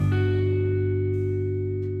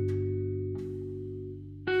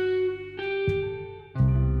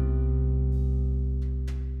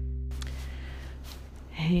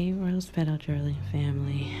fellow Drilling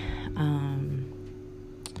family.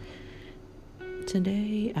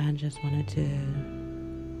 Today I just wanted to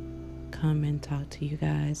come and talk to you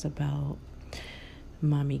guys about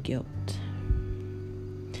mommy guilt.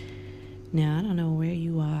 Now, I don't know where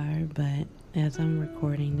you are, but as I'm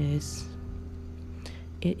recording this,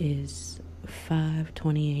 it is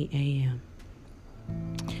 5:28 a.m.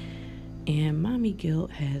 And mommy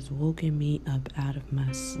guilt has woken me up out of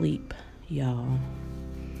my sleep, y'all.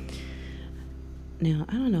 Now,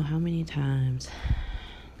 I don't know how many times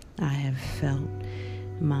I have felt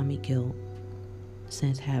mommy guilt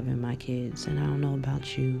since having my kids. And I don't know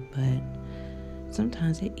about you, but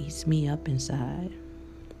sometimes it eats me up inside.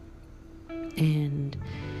 And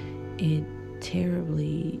it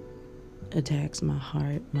terribly attacks my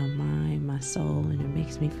heart, my mind, my soul, and it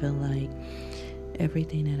makes me feel like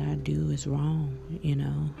everything that I do is wrong, And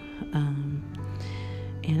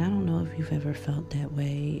I don't know if you've ever felt that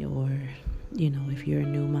way, or if you're a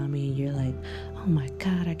new mommy and you're like, oh my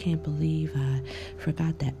God, I can't believe I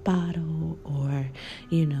forgot that bottle, or,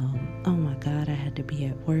 oh my God, I had to be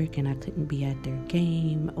at work and I couldn't be at their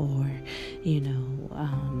game, or,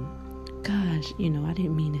 gosh, I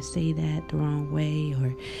didn't mean to say that the wrong way,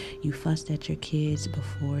 or you fussed at your kids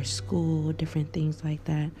before school, different things like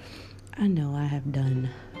that. I know I have done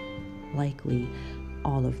likely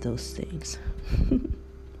all of those things.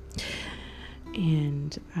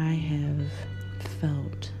 And I have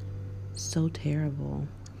felt so terrible.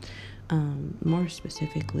 More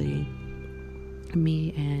specifically,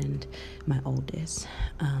 me and my oldest.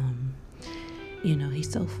 He's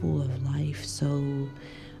so full of life, so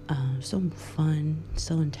fun,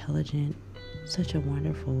 so intelligent, such a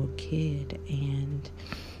wonderful kid. And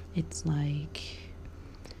it's like,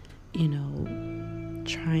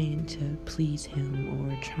 trying to please him,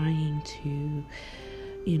 or trying to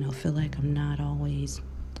feel like I'm not always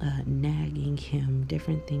nagging him,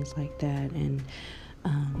 different things like that. And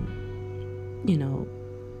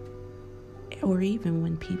or even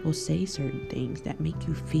when people say certain things that make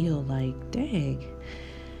you feel like, dang,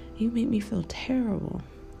 you make me feel terrible,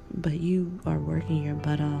 but you are working your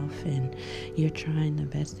butt off and you're trying the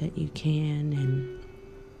best that you can, and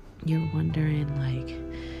you're wondering, like,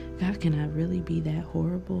 God, can I really be that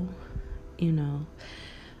horrible?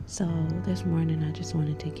 So this morning I just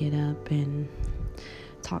wanted to get up and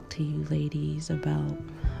talk to you ladies about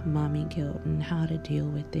mommy guilt and how to deal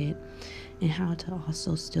with it, and how to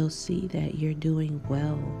also still see that you're doing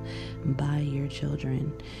well by your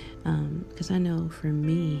children. Because I know for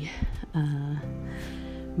me,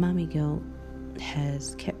 mommy guilt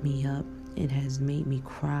has kept me up. It has made me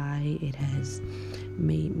cry. It has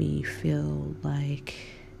made me feel like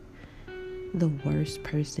the worst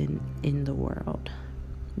person in the world.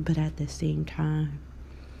 But at the same time,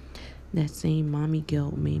 that same mommy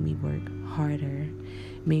guilt made me work harder,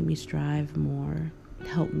 made me strive more,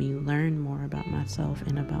 helped me learn more about myself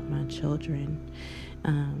and about my children.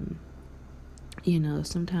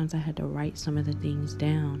 Sometimes I had to write some of the things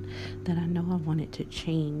down that I know I wanted to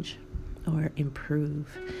change or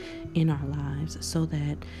improve in our lives, so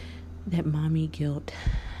that mommy guilt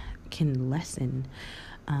can lessen,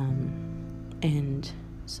 and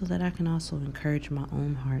so that I can also encourage my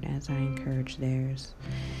own heart as I encourage theirs.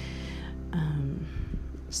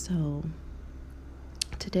 So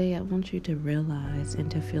today I want you to realize and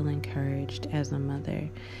to feel encouraged as a mother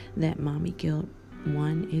that mommy guilt,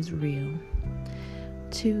 1, is real.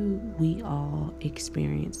 2, we all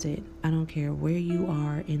experience it. I don't care where you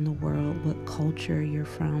are in the world, what culture you're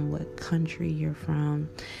from, what country you're from,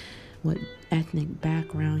 what ethnic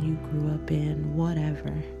background you grew up in,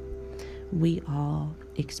 whatever. We all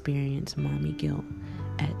experience mommy guilt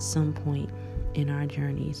at some point in our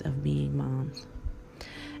journeys of being moms.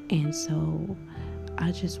 And so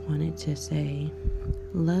I just wanted to say,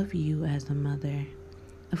 love you as a mother.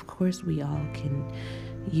 Of course, we all can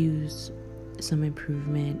use some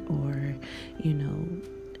improvement, or,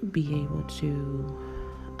 be able to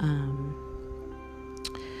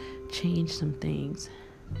change some things.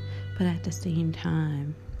 But at the same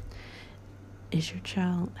time, is your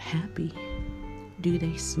child happy? Do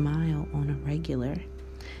they smile on a regular?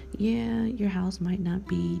 Yeah, your house might not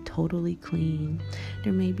be totally clean.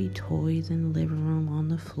 There may be toys in the living room on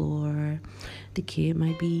the floor. The kid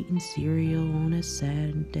might be eating cereal on a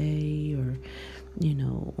Saturday, or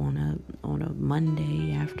on a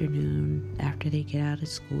Monday afternoon after they get out of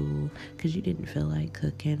school because you didn't feel like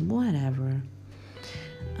cooking, whatever.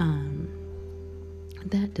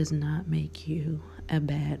 That does not make you a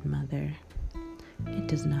bad mother. It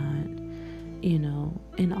does not,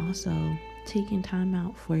 and also taking time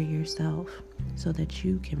out for yourself so that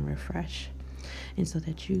you can refresh. And so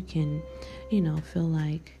that you can, feel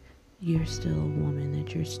like you're still a woman,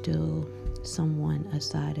 that you're still someone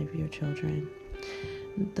aside of your children.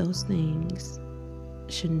 Those things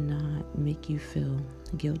should not make you feel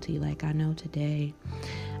guilty. Like, I know today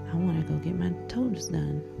I want to go get my toes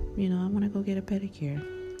done. I want to go get a pedicure.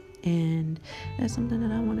 And that's something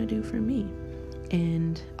that I want to do for me.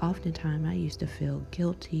 And oftentimes I used to feel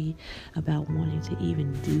guilty about wanting to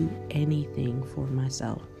even do anything for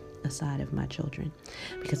myself aside of my children,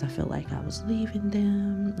 because I felt like I was leaving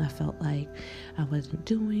them. I felt like I wasn't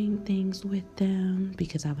doing things with them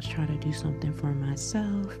because I was trying to do something for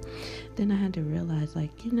myself. Then I had to realize,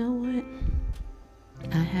 like, you know what?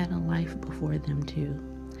 I had a life before them too.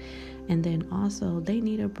 And then also they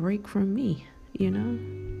need a break from me,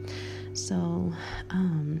 So,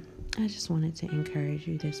 I just wanted to encourage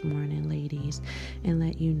you this morning, ladies, and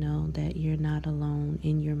let you know that you're not alone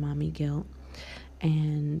in your mommy guilt,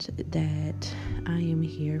 and that I am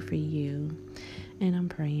here for you, and I'm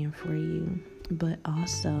praying for you. But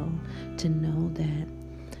also to know that,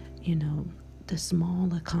 the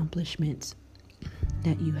small accomplishments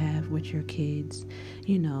that you have with your kids,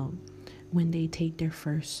 when they take their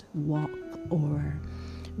first walk, or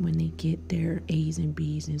when they get their A's and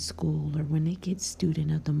B's in school, or when they get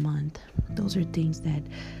student of the month. Those are things that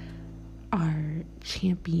are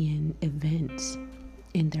champion events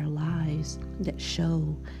in their lives that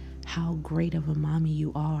show how great of a mommy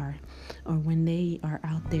you are. Or when they are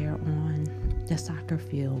out there on the soccer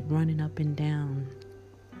field running up and down,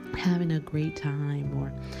 having a great time, or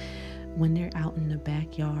when they're out in the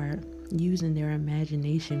backyard using their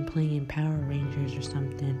imagination playing Power Rangers or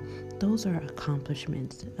something. Those are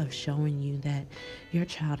accomplishments of showing you that your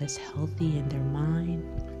child is healthy in their mind,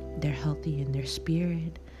 they're healthy in their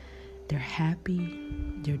spirit, they're happy,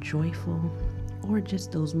 they're joyful. Or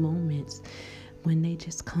just those moments when they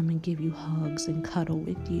just come and give you hugs and cuddle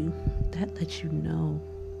with you. That lets you know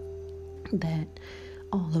that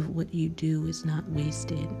all of what you do is not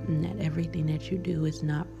wasted, and that everything that you do is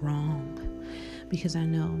not wrong. Because I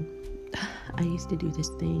know I used to do this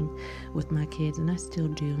thing with my kids, and I still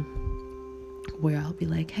do, where I'll be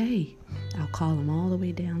like, hey, I'll call them all the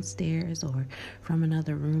way downstairs or from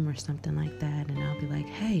another room or something like that, and I'll be like,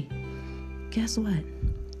 hey, guess what?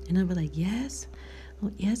 And I'll be like, yes?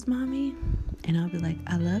 Well, yes, mommy? And I'll be like,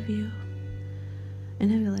 I love you.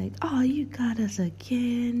 And they'll be like, oh, you got us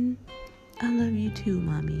again. I love you too,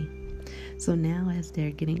 mommy. So now as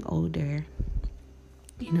they're getting older,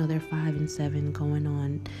 they're 5 and 7 going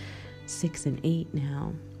on 6 and 8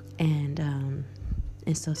 now. And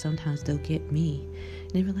so sometimes they'll get me.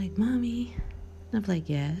 And they'll be like, mommy. And I'll be like,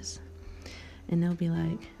 yes. And they'll be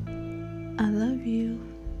like, I love you.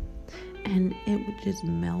 And it would just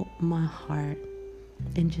melt my heart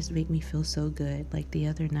and just make me feel so good. Like the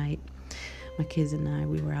other night, my kids and I,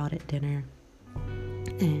 we were out at dinner,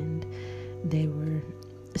 and they were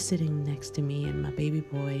sitting next to me, and my baby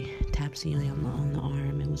boy taps me on the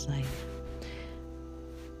arm and was like,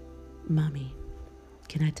 mommy,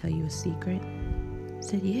 can I tell you a secret? I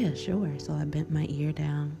said, yeah, sure. So I bent my ear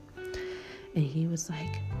down, and he was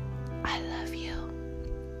like, I love you.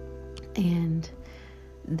 And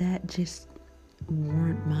that just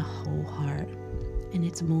warmed my whole heart. And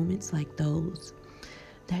it's moments like those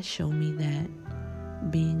that show me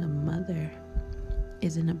that being a mother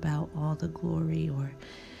isn't about all the glory, or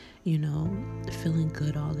feeling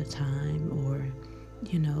good all the time, or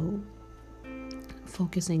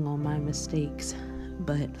focusing on my mistakes,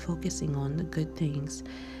 but focusing on the good things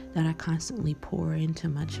that I constantly pour into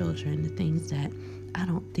my children, the things that I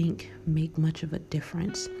don't think make much of a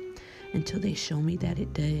difference until they show me that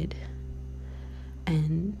it did.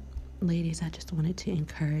 And ladies, I just wanted to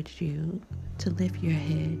encourage you to lift your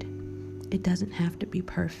head. It doesn't have to be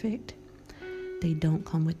perfect. They don't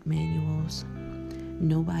come with manuals.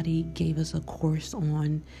 Nobody gave us a course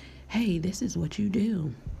on, hey, this is what you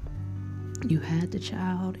do. You had the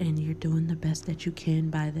child and you're doing the best that you can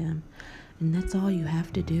by them. And that's all you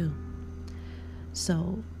have to do.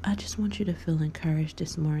 So I just want you to feel encouraged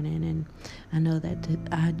this morning. And I know that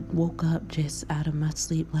I woke up just out of my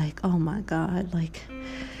sleep like, oh my God, like,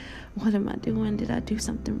 what am I doing? Did I do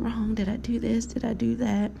something wrong? Did I do this? Did I do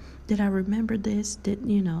that? Did I remember this? Did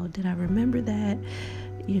I remember that?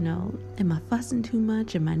 Am I fussing too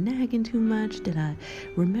much? Am I nagging too much? Did I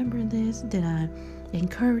remember this? Did I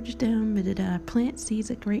encourage them? Did I plant seeds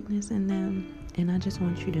of greatness in them? And I just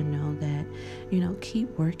want you to know that, keep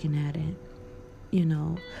working at it.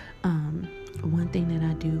 One thing that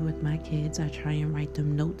I do with my kids, I try and write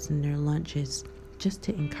them notes in their lunches just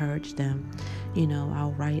to encourage them.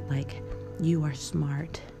 I'll write like, you are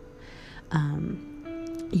smart.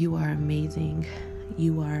 You are amazing.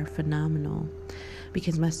 You are phenomenal.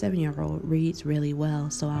 Because my 7-year-old reads really well,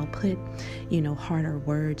 so I'll put, harder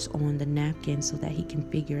words on the napkin so that he can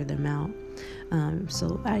figure them out.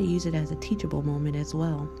 So I use it as a teachable moment as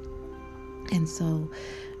well. And so,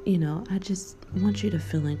 I just want you to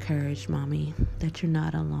feel encouraged, Mommy, that you're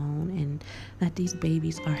not alone and that these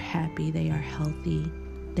babies are happy, they are healthy,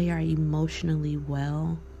 they are emotionally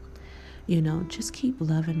well. Just keep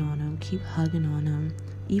loving on them, keep hugging on them,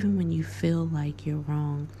 even when you feel like you're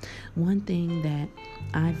wrong. One thing that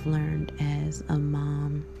I've learned as a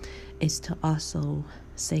mom is to also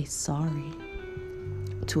say sorry,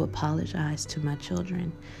 to apologize to my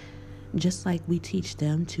children. Just like we teach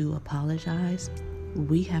them to apologize,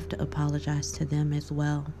 we have to apologize to them as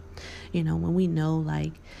well. When we know,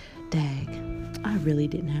 like, dag, I really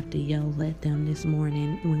didn't have to yell at them this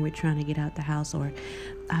morning when we're trying to get out the house, or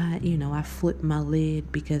I flipped my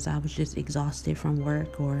lid because I was just exhausted from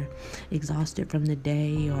work or exhausted from the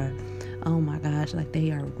day, or oh my gosh, like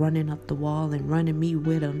they are running up the wall and running me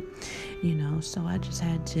with them, so I just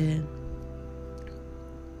had to,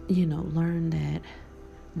 learn that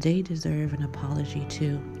they deserve an apology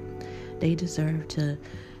too. They deserve to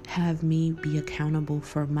have me be accountable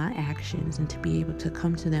for my actions and to be able to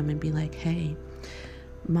come to them and be like, hey,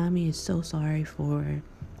 Mommy is so sorry for,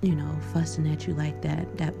 fussing at you like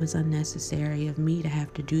that. That was unnecessary of me to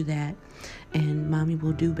have to do that. And Mommy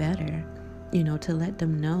will do better, to let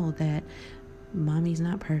them know that Mommy's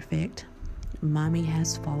not perfect. Mommy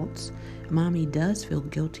has faults. Mommy does feel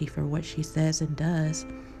guilty for what she says and does.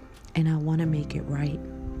 And I want to make it right.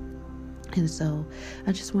 And so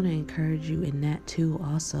I just want to encourage you in that too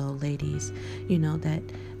also, ladies,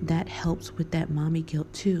 that helps with that mommy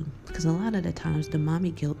guilt too. Because a lot of the times the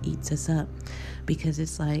mommy guilt eats us up because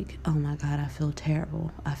it's like, oh my God, I feel terrible.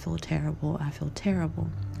 I feel terrible. I feel terrible.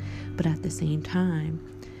 But at the same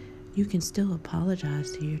time, you can still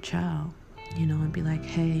apologize to your child, and be like,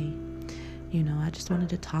 hey, I just wanted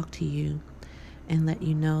to talk to you and let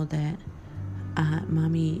you know that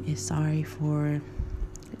Mommy is sorry for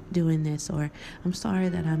doing this, or I'm sorry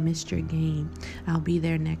that I missed your game. I'll be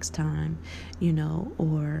there next time,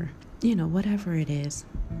 or whatever it is.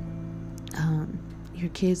 Your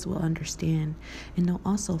kids will understand, and they'll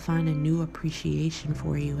also find a new appreciation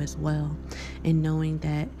for you as well, and knowing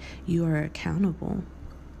that you are accountable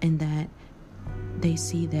and that they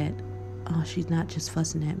see that, oh, she's not just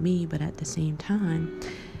fussing at me, but at the same time,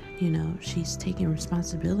 she's taking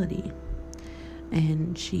responsibility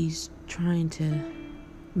and she's trying to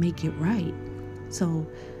make it right. So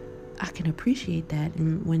I can appreciate that,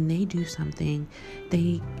 and when they do something,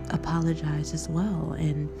 they apologize as well,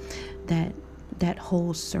 and that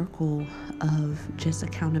whole circle of just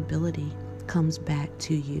accountability comes back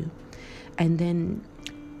to you. And then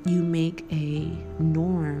you make a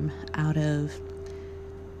norm out of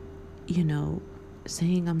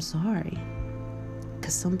saying I'm sorry,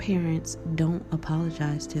 because some parents don't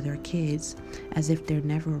apologize to their kids as if they're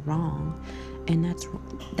never wrong. And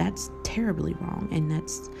that's terribly wrong, and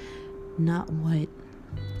that's not what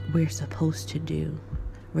we're supposed to do.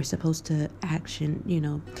 We're supposed to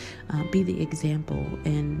be the example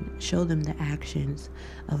and show them the actions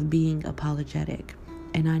of being apologetic.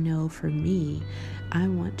 And I know for me, I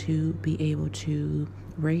want to be able to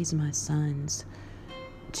raise my sons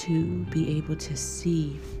to be able to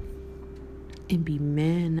see and be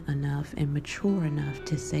man enough and mature enough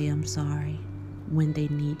to say I'm sorry when they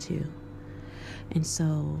need to. And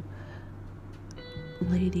so,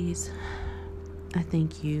 ladies, I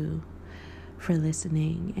thank you for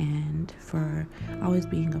listening and for always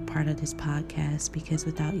being a part of this podcast, because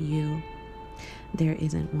without you, there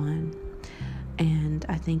isn't one. And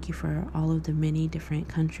I thank you for all of the many different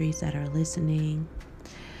countries that are listening.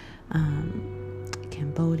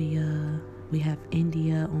 Cambodia, we have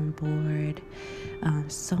India on board,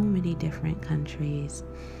 so many different countries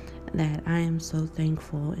that I am so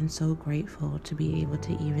thankful and so grateful to be able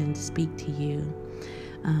to even speak to you.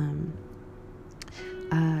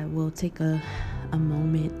 I will take a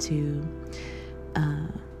moment to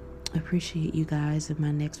appreciate you guys in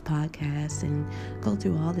my next podcast and go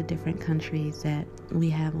through all the different countries that we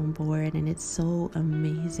have on board. And it's so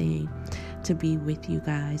amazing to be with you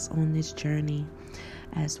guys on this journey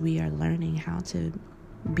as we are learning how to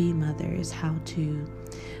be mothers, how to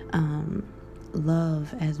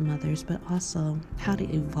love as mothers, but also how to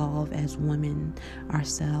evolve as women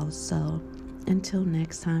ourselves. So until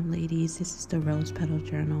next time, ladies, this is the Rose Petal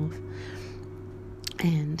Journal,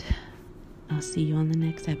 and I'll see you on the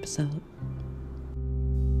next episode.